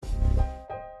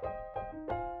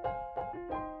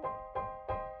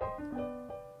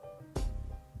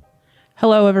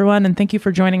Hello, everyone, and thank you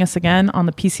for joining us again on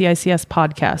the PCICS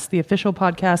podcast, the official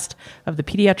podcast of the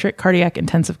Pediatric Cardiac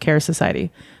Intensive Care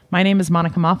Society. My name is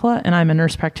Monica Mafla, and I'm a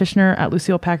nurse practitioner at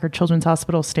Lucile Packard Children's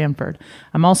Hospital, Stanford.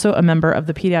 I'm also a member of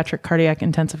the Pediatric Cardiac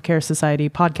Intensive Care Society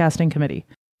podcasting committee.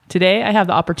 Today, I have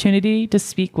the opportunity to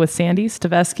speak with Sandy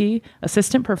Stavisky,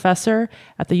 assistant professor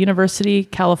at the University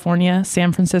California,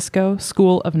 San Francisco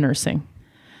School of Nursing.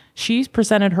 She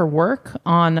presented her work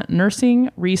on nursing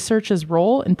research's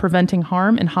role in preventing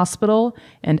harm in hospital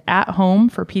and at home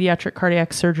for pediatric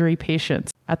cardiac surgery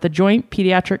patients at the Joint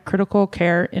Pediatric Critical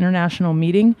Care International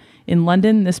Meeting in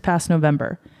London this past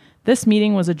November. This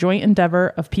meeting was a joint endeavor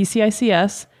of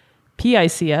PCICS,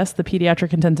 PICS, the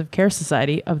Pediatric Intensive Care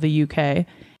Society of the UK,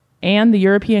 and the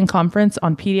European Conference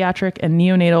on Pediatric and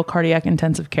Neonatal Cardiac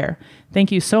Intensive Care.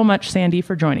 Thank you so much, Sandy,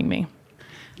 for joining me.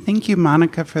 Thank you,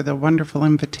 Monica, for the wonderful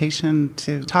invitation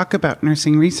to talk about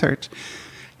nursing research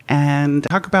and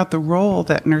talk about the role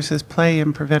that nurses play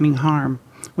in preventing harm,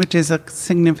 which is a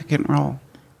significant role.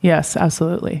 Yes,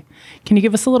 absolutely. Can you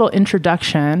give us a little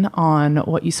introduction on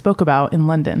what you spoke about in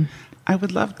London? I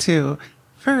would love to.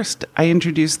 First, I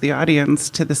introduced the audience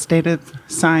to the state of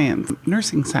science,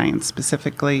 nursing science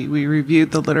specifically. We reviewed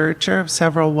the literature of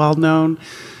several well-known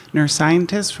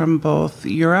neuroscientists from both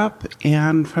Europe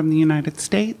and from the United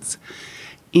States.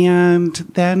 And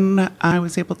then I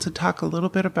was able to talk a little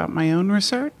bit about my own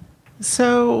research.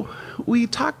 So we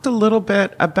talked a little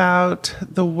bit about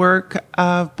the work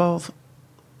of both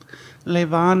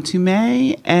Levon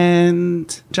Toumé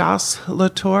and Jos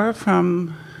Latour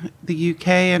from the UK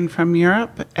and from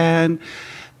Europe. And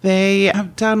they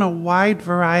have done a wide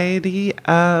variety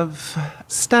of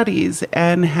studies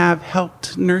and have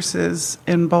helped nurses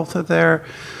in both of their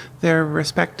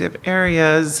respective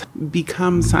areas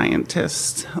become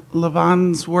scientists.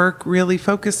 Levon's work really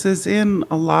focuses in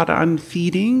a lot on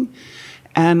feeding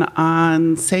and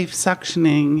on safe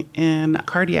suctioning in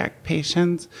cardiac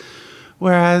patients,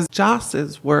 whereas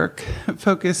Jos's work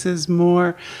focuses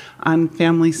more on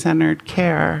family-centered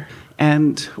care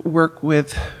and work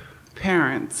with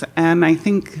parents. And I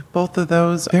think both of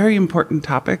those very important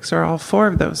topics, or all four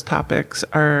of those topics,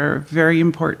 are very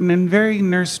important and very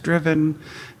nurse-driven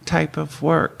type of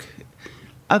work.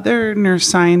 Other nurse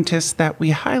scientists that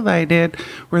we highlighted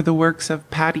were the works of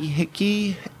Patty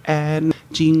Hickey and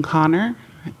Jean Connor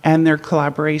and their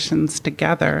collaborations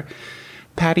together.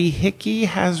 Patty Hickey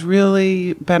has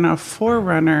really been a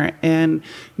forerunner in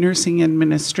nursing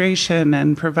administration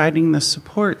and providing the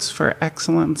supports for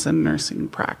excellence in nursing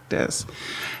practice.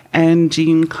 And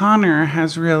Jean Connor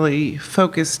has really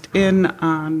focused in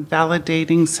on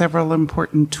validating several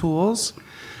important tools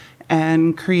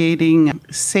and creating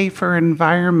safer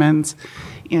environments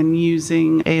and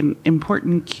using an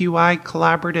important QI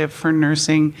collaborative for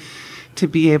nursing to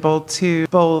be able to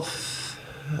both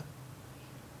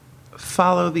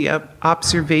follow the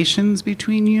observations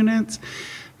between units,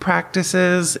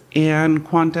 practices, and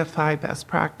quantify best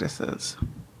practices.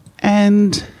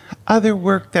 And other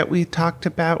work that we talked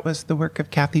about was the work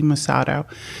of Kathy Musato,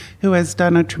 who has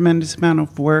done a tremendous amount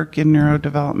of work in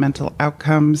neurodevelopmental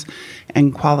outcomes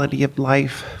and quality of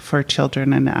life for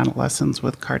children and adolescents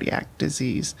with cardiac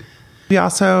disease. We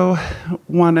also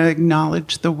want to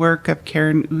acknowledge the work of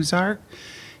Karen Uzark,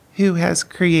 who has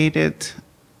created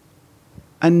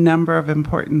a number of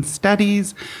important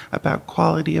studies about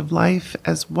quality of life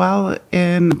as well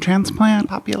in the transplant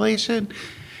population.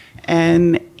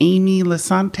 And Amy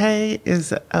Lasante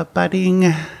is a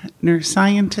budding nurse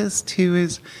scientist who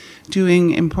is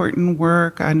doing important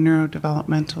work on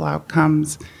neurodevelopmental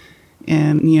outcomes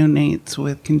in neonates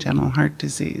with congenital heart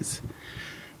disease.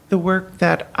 The work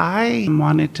that I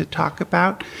wanted to talk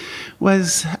about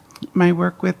was my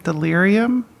work with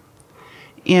delirium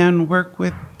and work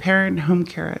with parent home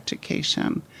care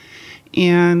education.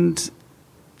 And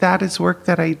that is work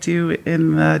that I do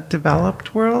in the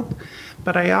developed world,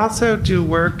 but I also do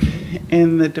work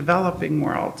in the developing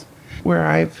world, where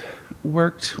I've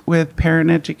worked with parent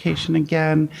education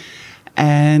again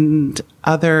and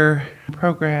other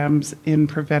programs in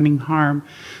preventing harm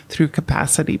through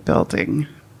capacity building.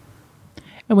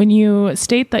 And when you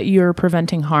state that you're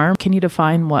preventing harm, can you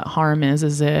define what harm is?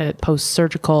 Is it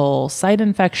post-surgical site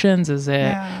infections? Is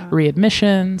it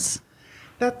readmissions?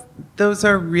 Those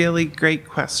are really great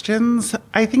questions.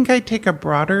 I think I take a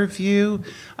broader view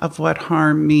of what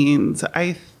harm means.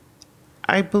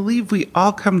 I believe we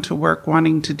all come to work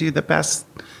wanting to do the best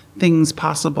things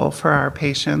possible for our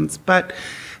patients, but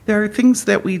there are things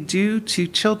that we do to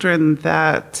children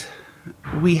that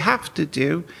we have to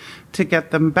do to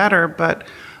get them better, but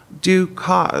do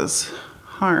cause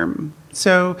harm.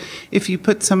 So if you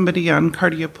put somebody on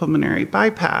cardiopulmonary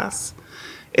bypass,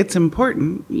 it's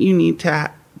important. You need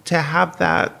to have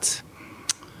that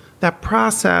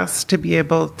process to be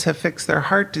able to fix their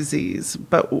heart disease,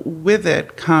 but with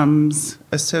it comes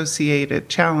associated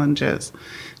challenges,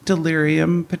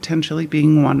 delirium potentially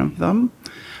being one of them,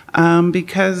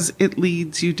 because it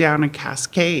leads you down a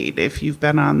cascade. If you've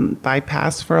been on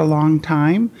bypass for a long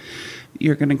time,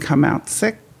 you're going to come out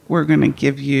sick. We're going to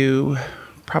give you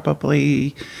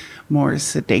probably more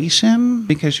sedation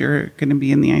because you're going to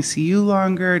be in the ICU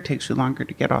longer. It takes you longer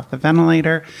to get off the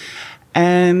ventilator.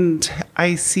 And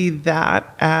I see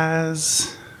that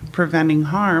as preventing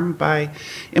harm by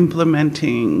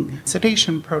implementing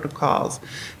sedation protocols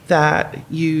that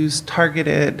use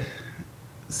targeted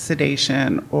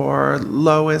sedation or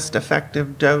lowest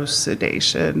effective dose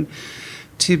sedation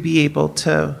to be able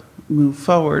to move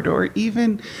forward, or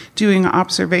even doing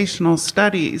observational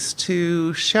studies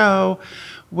to show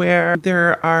where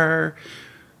there are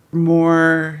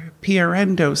more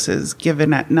PRN doses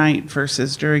given at night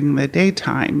versus during the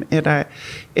daytime.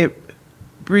 It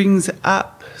brings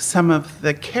up some of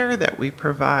the care that we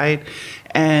provide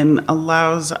and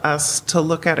allows us to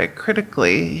look at it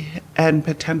critically and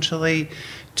potentially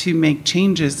to make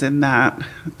changes in that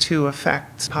to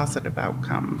affect positive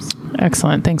outcomes.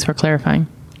 Excellent. Thanks for clarifying.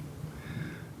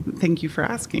 Thank you for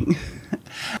asking.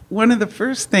 One of the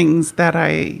first things that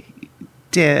I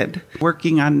did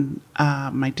working on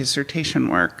my dissertation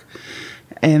work,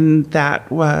 and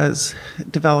that was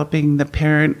developing the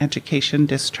Parent Education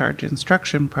Discharge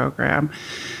Instruction Program,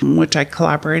 which I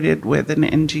collaborated with an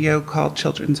NGO called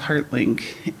Children's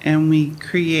HeartLink, and we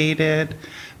created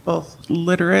both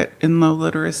literate and low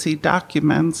literacy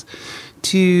documents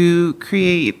to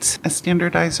create a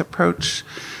standardized approach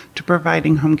to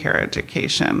providing home care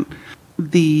education.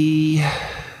 The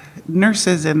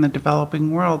nurses in the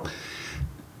developing world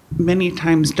many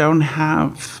times don't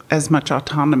have as much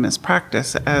autonomous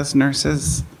practice as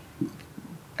nurses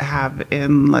have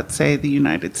in, let's say, the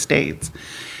United States.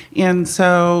 And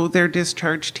so their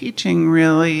discharge teaching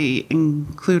really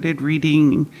included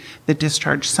reading the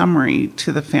discharge summary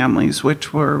to the families,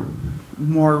 which were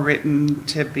more written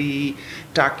to be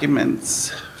documents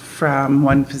from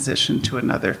one physician to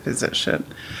another physician.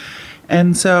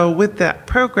 And so with that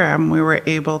program, we were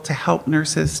able to help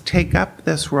nurses take up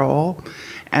this role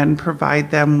and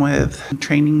provide them with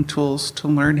training tools to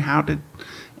learn how to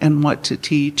and what to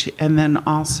teach, and then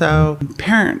also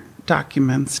parent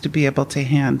documents to be able to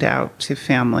hand out to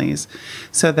families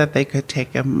so that they could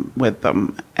take them with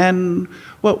them. And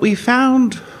what we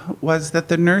found was that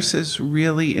the nurses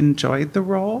really enjoyed the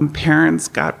role. Parents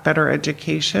got better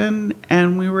education,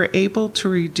 and we were able to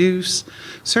reduce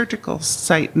surgical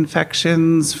site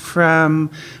infections from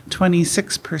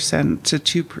 26%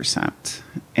 to 2%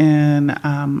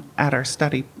 at our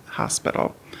study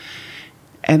hospital.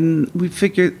 And we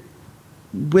figured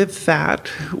with that,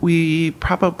 we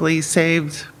probably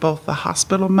saved both the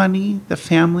hospital money, the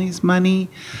family's money.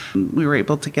 We were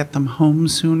able to get them home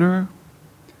sooner.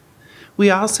 We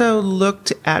also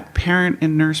looked at parent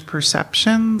and nurse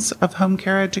perceptions of home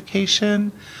care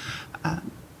education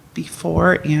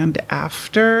before and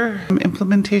after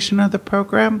implementation of the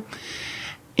program.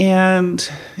 And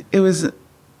it was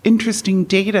interesting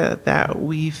data that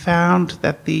we found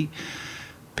that the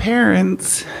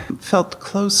parents felt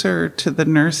closer to the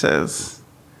nurses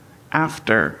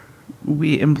after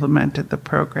we implemented the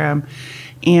program,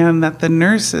 and that the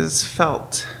nurses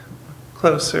felt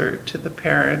closer to the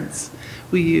parents.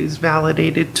 We used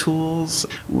validated tools.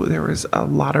 There was a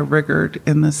lot of rigor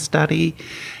in the study,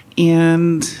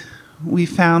 and we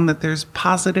found that there's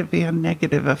positive and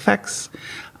negative effects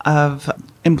of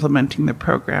implementing the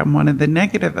program. One of the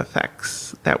negative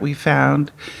effects that we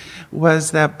found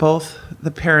was that both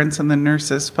the parents and the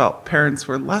nurses felt parents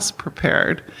were less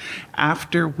prepared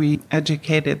after we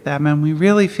educated them. And we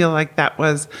really feel like that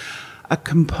was a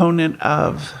component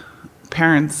of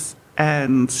parents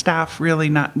and staff really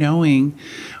not knowing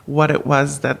what it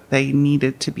was that they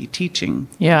needed to be teaching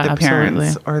the absolutely.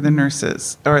 parents or the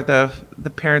nurses or the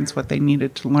parents what they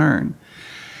needed to learn.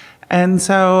 And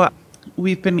so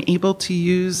we've been able to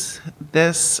use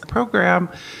this program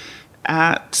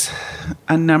at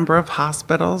a number of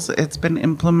hospitals. It's been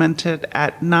implemented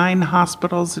at 9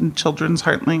 hospitals in Children's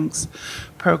HeartLink's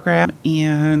program,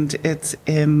 and it's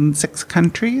in 6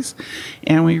 countries,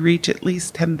 and we reach at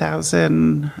least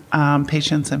 10,000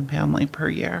 patients and family per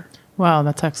year. Wow,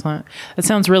 that's excellent. It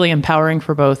sounds really empowering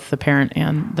for both the parent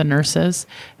and the nurses,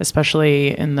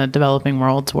 especially in the developing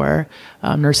worlds where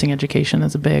nursing education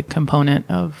is a big component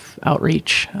of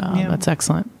outreach. That's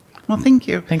excellent. Well, thank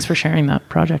you. Thanks for sharing that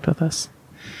project with us.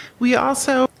 We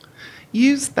also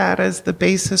used that as the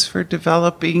basis for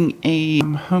developing a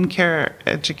home care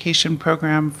education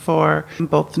program for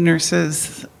both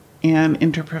nurses and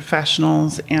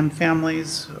interprofessionals and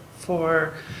families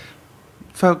for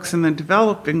folks in the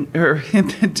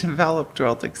developed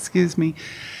world, excuse me.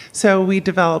 So we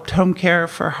developed home care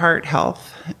for heart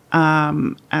health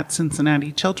at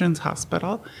Cincinnati Children's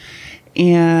Hospital.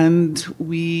 And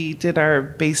we did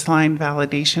our baseline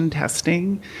validation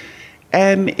testing.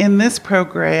 And in this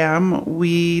program,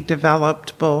 we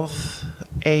developed both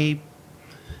a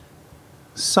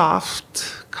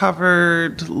soft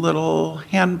covered little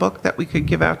handbook that we could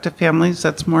give out to families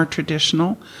that's more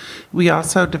traditional. We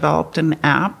also developed an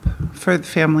app for the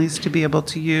families to be able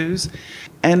to use,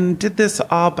 and did this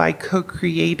all by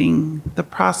co-creating the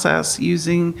process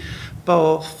using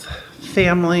both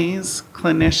families,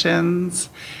 clinicians,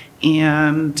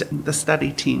 and the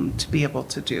study team to be able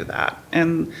to do that.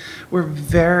 And we're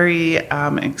very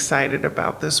excited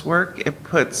about this work. It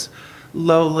puts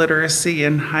low literacy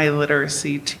and high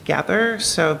literacy together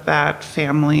so that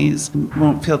families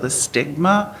won't feel the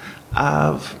stigma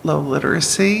of low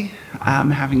literacy,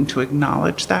 having to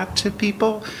acknowledge that to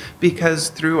people, because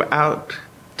throughout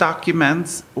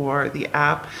documents or the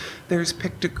app, there's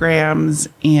pictograms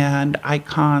and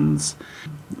icons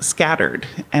scattered,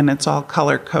 and it's all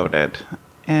color-coded.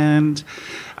 And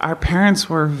our parents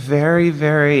were very,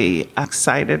 very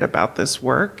excited about this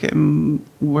work, and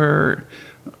we're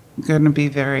going to be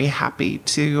very happy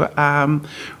to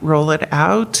roll it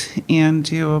out and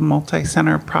do a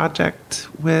multi-center project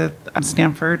with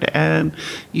Stanford and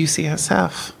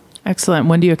UCSF. Excellent.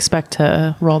 When do you expect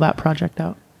to roll that project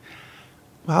out?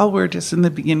 Well, we're just in the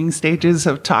beginning stages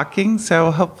of talking,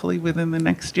 so hopefully within the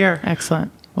next year.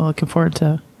 Excellent. Well, looking forward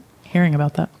to hearing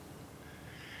about that.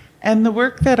 And the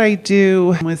work that I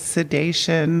do with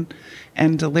sedation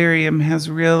and delirium has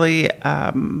really,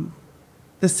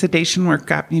 the sedation work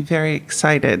got me very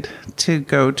excited to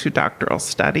go to doctoral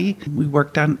study. We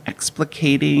worked on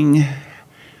explicating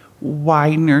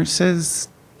why nurses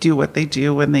do what they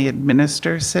do when they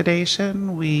administer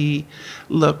sedation. We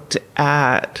looked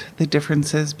at the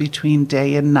differences between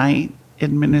day and night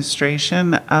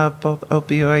administration of both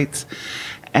opioids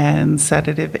and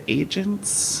sedative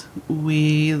agents.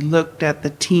 We looked at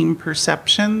the team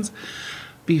perceptions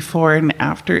before and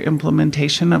after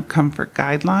implementation of comfort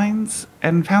guidelines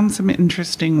and found some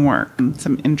interesting work and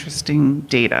some interesting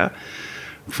data.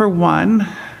 For one,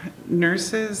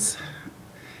 nurses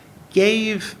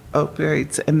gave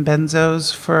opioids and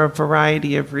benzos for a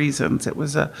variety of reasons. It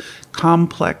was a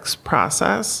complex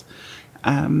process.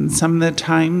 Some of the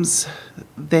times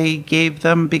they gave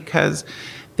them because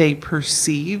they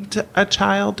perceived a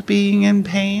child being in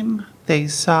pain. They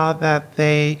saw that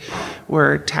they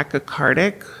were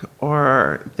tachycardic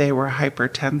or they were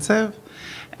hypertensive,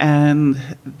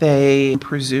 and they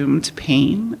presumed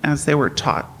pain as they were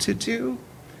taught to do.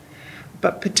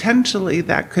 But potentially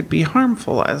that could be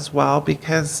harmful as well,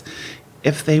 because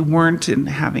if they weren't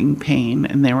having pain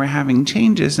and they were having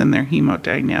changes in their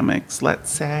hemodynamics,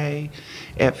 let's say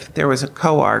if there was a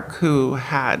coarch who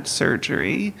had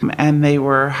surgery and they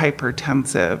were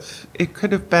hypertensive, it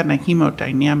could have been a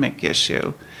hemodynamic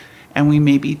issue, and we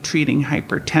may be treating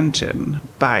hypertension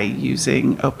by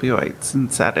using opioids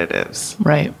and sedatives.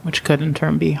 Right, which could in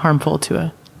turn be harmful to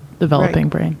a developing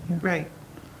brain. Yeah. Right.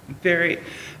 Very,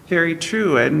 very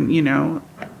true. And, you know,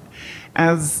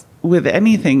 as with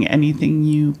anything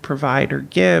you provide or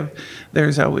give,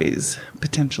 there's always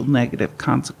potential negative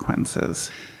consequences.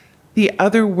 The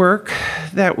other work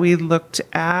that we looked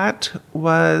at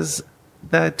was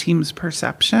the team's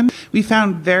perception. We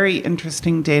found very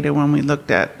interesting data when we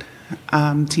looked at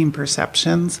team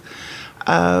perceptions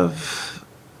of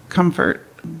comfort,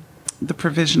 the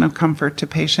provision of comfort to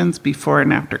patients before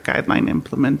and after guideline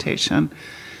implementation.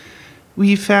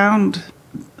 We found,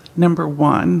 number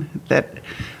one, that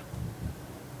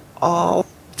all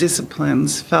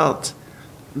disciplines felt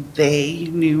they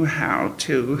knew how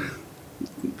to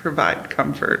provide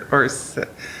comfort or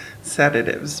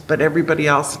sedatives, but everybody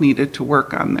else needed to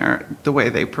work on the way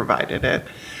they provided it.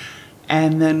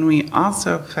 And then we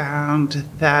also found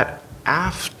that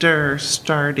after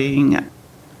starting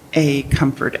a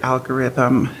comfort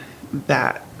algorithm,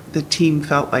 that the team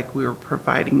felt like we were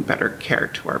providing better care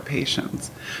to our patients,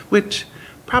 which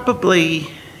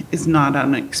probably is not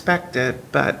unexpected,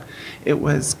 but it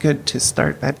was good to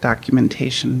start that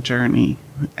documentation journey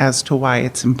as to why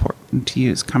it's important to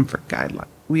use comfort guidelines.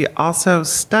 We also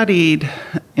studied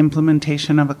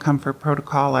implementation of a comfort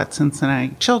protocol at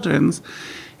Cincinnati Children's,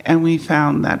 and we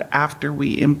found that after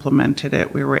we implemented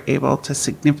it, we were able to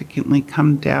significantly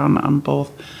come down on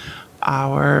both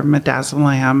our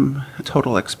midazolam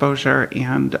total exposure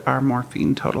and our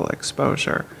morphine total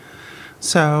exposure.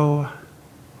 So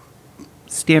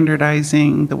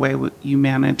standardizing the way you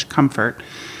manage comfort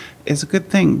is a good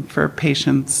thing for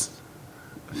patients,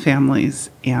 families,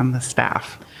 and the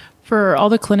staff. For all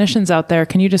the clinicians out there,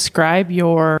 can you describe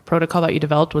your protocol that you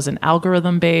developed? Was an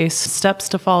algorithm-based, steps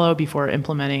to follow before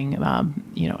implementing,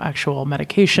 actual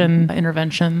medication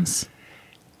interventions?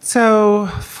 So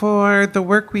for the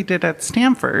work we did at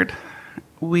Stanford,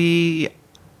 we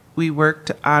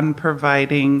worked on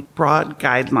providing broad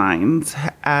guidelines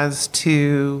as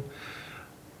to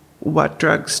what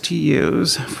drugs to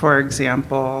use. For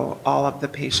example, all of the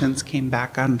patients came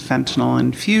back on fentanyl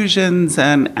infusions,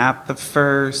 and at the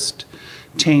first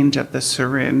change of the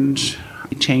syringe,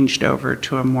 we changed over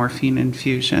to a morphine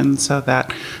infusion so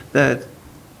that the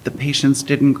patients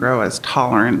didn't grow as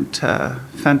tolerant to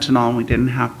fentanyl, and we didn't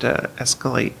have to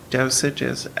escalate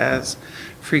dosages as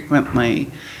frequently.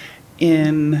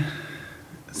 In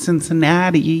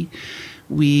Cincinnati,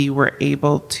 we were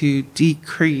able to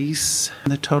decrease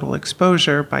the total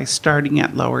exposure by starting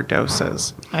at lower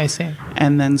doses. I see.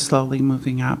 And then slowly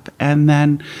moving up. And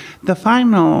then the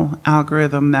final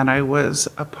algorithm that I was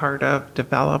a part of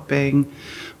developing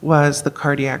was the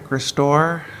Cardiac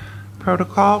Restore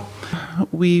protocol.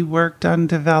 We worked on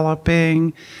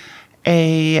developing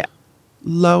a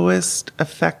lowest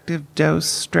effective dose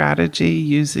strategy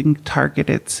using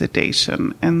targeted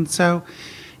sedation. And so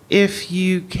if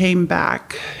you came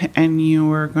back and you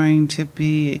were going to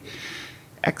be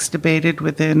extubated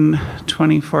within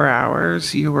 24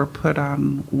 hours, you were put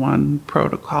on one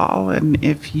protocol. And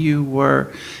if you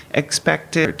were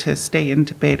expected to stay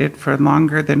intubated for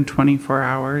longer than 24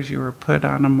 hours, you were put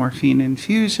on a morphine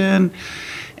infusion.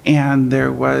 And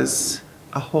there was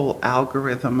a whole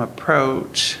algorithm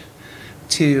approach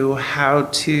to how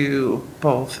to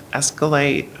both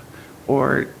escalate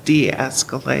or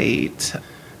de-escalate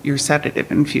your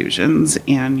sedative infusions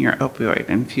and your opioid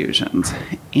infusions.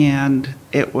 And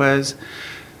it was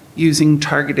using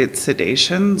targeted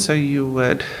sedation. So you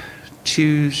would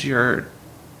choose your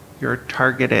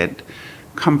targeted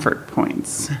comfort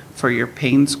points. For your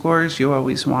pain scores, you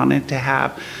always wanted to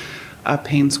have a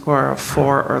pain score of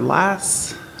 4 or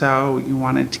less. So you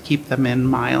wanted to keep them in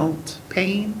mild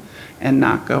pain and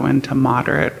not go into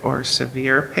moderate or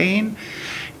severe pain.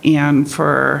 And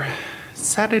for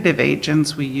sedative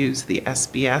agents, we use the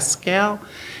SBS scale.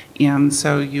 And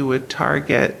so you would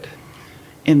target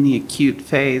in the acute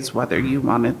phase whether you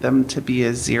wanted them to be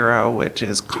a 0, which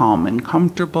is calm and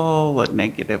comfortable, a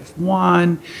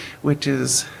 -1, which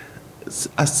is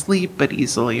asleep but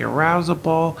easily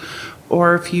arousable,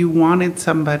 or if you wanted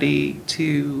somebody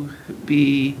to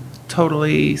be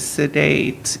totally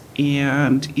sedate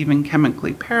and even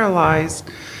chemically paralyzed,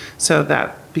 so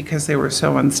that because they were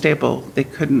so unstable, they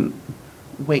couldn't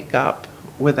wake up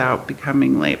without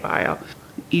becoming labile.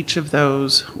 Each of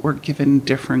those were given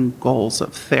different goals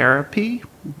of therapy.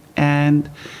 And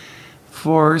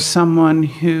for someone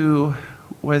who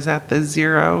was at the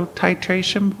 0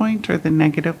 titration point or the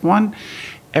 -1,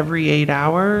 every 8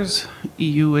 hours,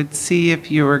 you would see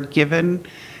if you were given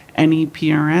any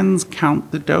PRNs,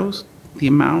 count the dose, the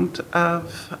amount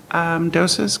of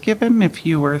doses given. If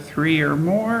you were 3 or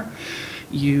more,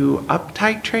 you up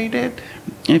titrated.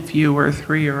 If you were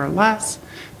 3 or less,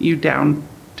 you down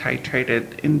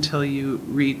titrated until you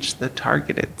reach the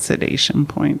targeted sedation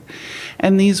point.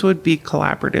 And these would be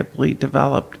collaboratively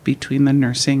developed between the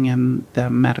nursing and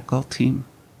the medical team.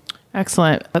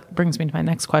 Excellent. That brings me to my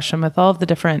next question. With all of the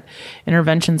different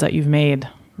interventions that you've made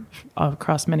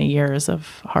across many years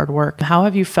of hard work, how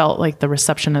have you felt like the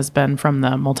reception has been from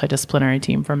the multidisciplinary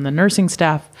team, from the nursing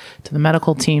staff to the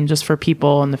medical team, just for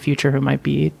people in the future who might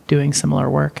be doing similar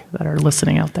work that are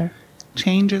listening out there?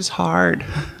 Change is hard.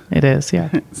 It is, yeah.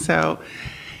 So,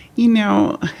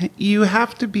 you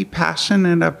have to be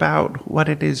passionate about what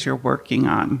it is you're working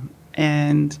on,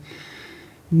 and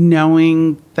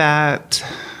knowing that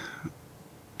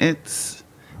it's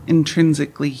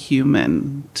intrinsically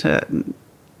human to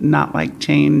not like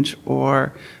change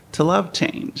or to love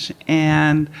change.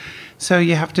 And so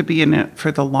you have to be in it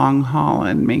for the long haul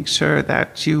and make sure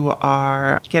that you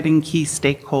are getting key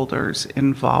stakeholders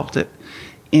involved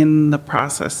in the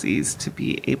processes to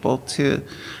be able to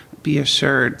be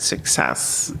assured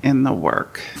success in the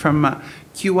work. From a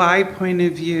QI point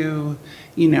of view,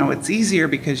 it's easier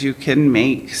because you can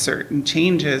make certain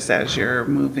changes as you're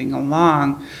moving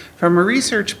along. From a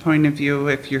research point of view,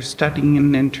 if you're studying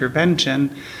an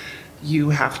intervention, you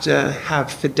have to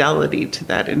have fidelity to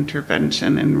that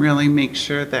intervention and really make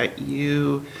sure that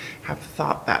you have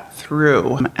thought that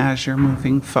through as you're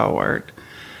moving forward.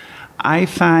 I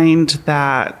find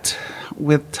that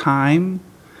with time,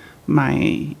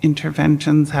 my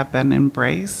interventions have been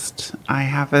embraced. I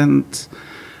haven't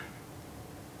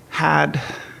had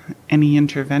any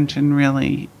intervention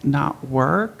really not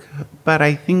work, but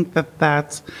I think that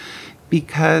that's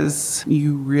because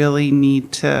you really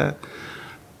need to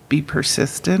be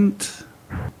persistent,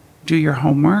 do your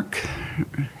homework,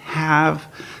 have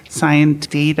science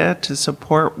data to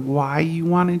support why you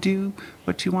want to do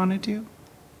what you want to do.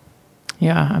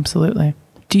 Yeah, absolutely.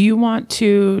 Do you want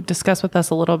to discuss with us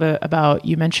a little bit about,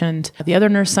 you mentioned the other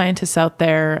nurse scientists out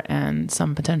there and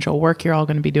some potential work you're all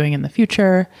going to be doing in the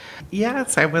future?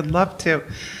 Yes, I would love to.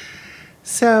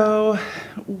 So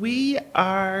we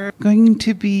are going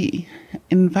to be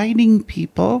inviting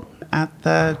people at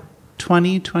the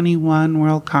 2021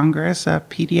 World Congress of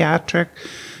Pediatric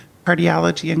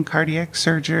Cardiology and Cardiac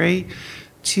Surgery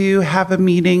to have a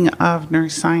meeting of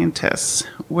nurse scientists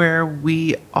where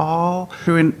we all,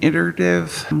 through an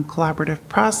iterative collaborative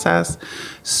process,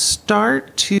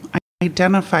 start to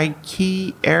identify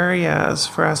key areas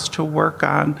for us to work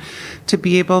on to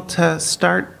be able to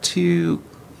start to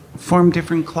form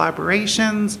different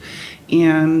collaborations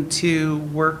and to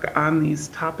work on these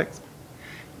topics.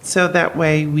 So that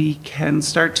way we can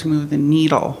start to move the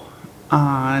needle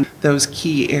on those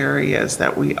key areas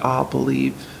that we all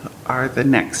believe are the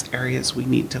next areas we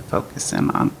need to focus in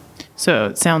on. So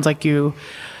it sounds like you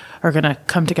are going to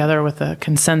come together with a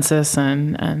consensus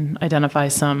and identify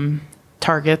some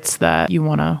targets that you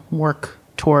want to work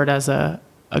toward as a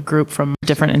group from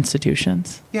different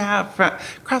institutions. Yeah,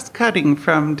 cross-cutting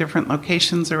from different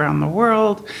locations around the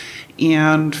world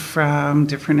and from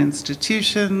different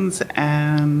institutions,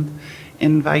 and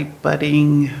invite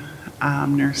budding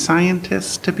nurse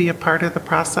scientists to be a part of the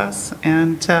process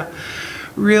and to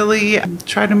really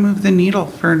try to move the needle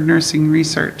for nursing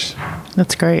research.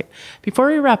 That's great. Before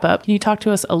we wrap up, can you talk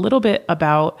to us a little bit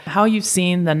about how you've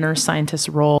seen the nurse scientist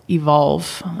role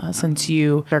evolve since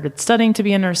you started studying to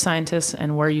be a nurse scientist,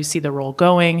 and where you see the role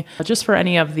going, just for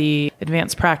any of the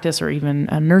advanced practice or even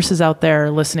nurses out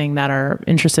there listening that are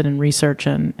interested in research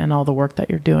and all the work that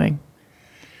you're doing?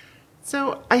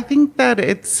 So I think that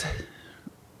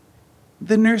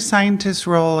the nurse scientist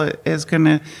role is going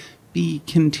to be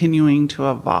continuing to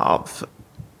evolve.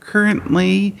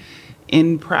 Currently,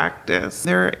 in practice,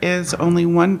 there is only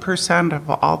 1% of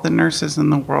all the nurses in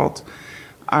the world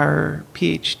are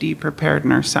PhD prepared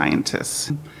nurse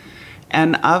scientists.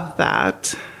 And of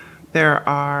that, there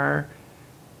are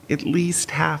at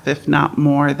least half, if not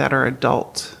more, that are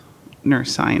adult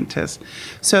nurse scientists.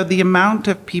 So the amount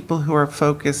of people who are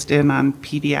focused in on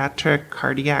pediatric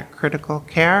cardiac critical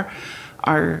care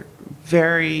are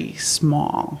very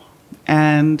small.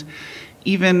 And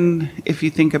even if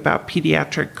you think about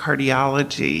pediatric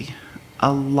cardiology,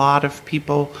 a lot of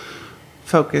people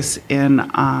focus in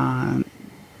on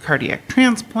cardiac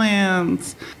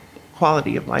transplants,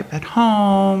 quality of life at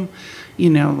home,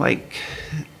 like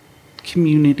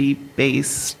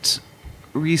community-based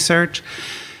research.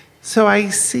 So I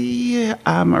see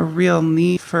a real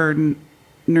need for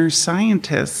nurse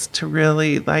scientists to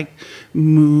really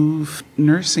move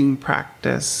nursing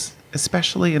practice,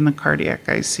 especially in the cardiac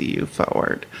ICU,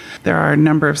 forward. There are a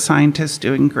number of scientists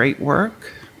doing great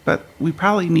work, but we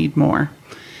probably need more.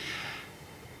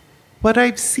 What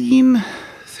I've seen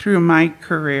through my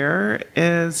career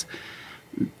is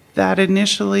that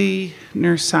initially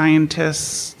nurse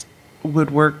scientists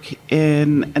would work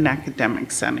in an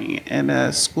academic setting, in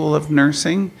a school of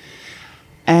nursing,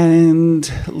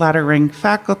 and ladder rank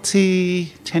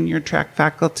faculty, tenure track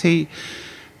faculty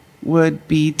would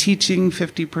be teaching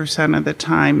 50% of the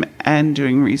time and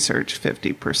doing research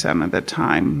 50% of the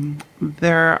time.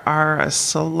 There are a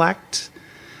select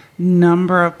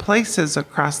number of places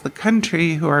across the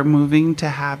country who are moving to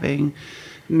having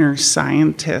nurse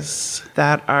scientists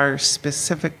that are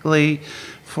specifically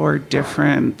for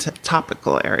different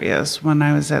topical areas. When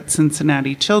I was at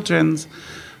Cincinnati Children's,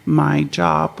 my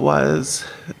job was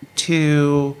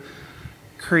to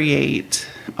create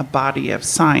a body of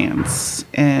science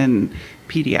in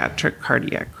pediatric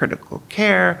cardiac critical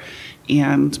care,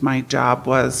 and my job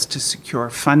was to secure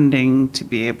funding to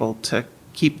be able to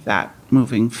keep that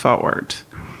moving forward.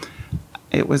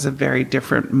 It was a very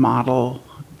different model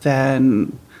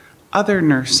than other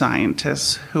nurse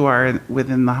scientists who are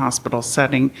within the hospital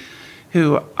setting,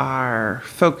 who are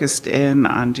focused in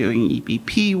on doing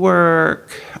EBP work,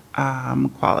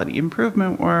 quality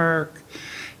improvement work,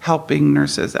 helping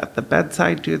nurses at the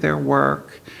bedside do their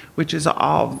work, which is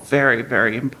all very,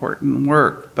 very important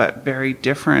work, but very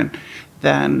different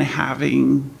than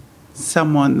having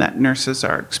someone that nurses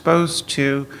are exposed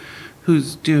to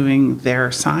who's doing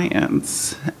their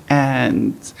science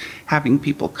and having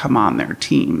people come on their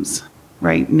teams.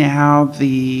 Right now,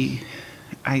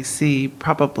 I see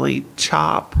probably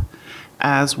CHOP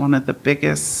as one of the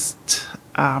biggest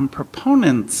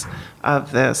proponents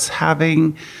of this,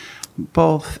 having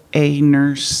both a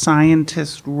nurse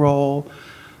scientist role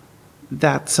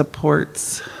that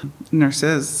supports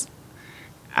nurses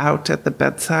out at the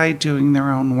bedside doing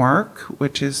their own work,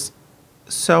 which is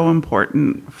so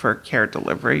important for care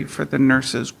delivery, for the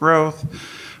nurse's growth,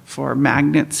 for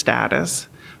magnet status.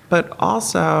 But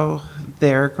also,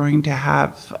 they're going to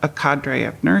have a cadre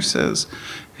of nurses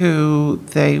who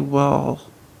they will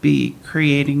be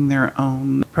creating their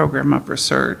own program of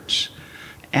research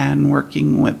and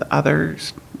working with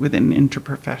others with an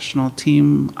interprofessional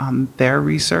team on their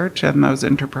research, and those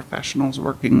interprofessionals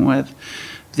working with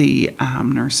the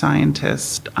nurse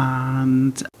scientist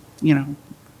on,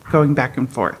 going back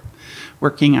and forth,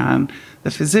 working on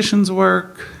the physician's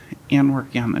work and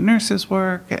working on the nurse's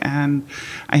work. And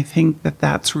I think that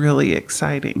that's really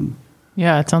exciting.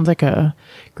 Yeah, it sounds like a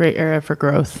great area for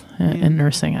growth in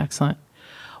nursing. Excellent.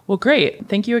 Well, great.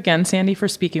 Thank you again, Sandy, for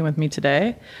speaking with me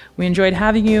today. We enjoyed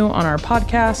having you on our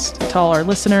podcast. To all our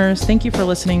listeners, thank you for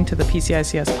listening to the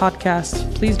PCICS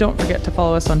podcast. Please don't forget to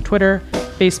follow us on Twitter,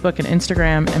 Facebook, and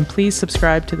Instagram, and please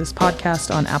subscribe to this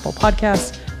podcast on Apple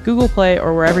Podcasts, Google Play,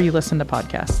 or wherever you listen to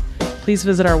podcasts. Please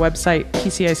visit our website,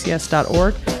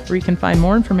 pcics.org, where you can find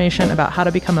more information about how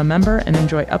to become a member and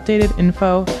enjoy updated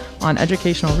info on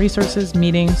educational resources,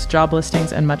 meetings, job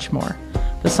listings, and much more.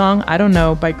 The song I Don't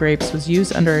Know by Grapes was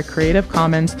used under a Creative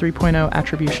Commons 3.0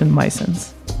 attribution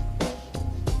license.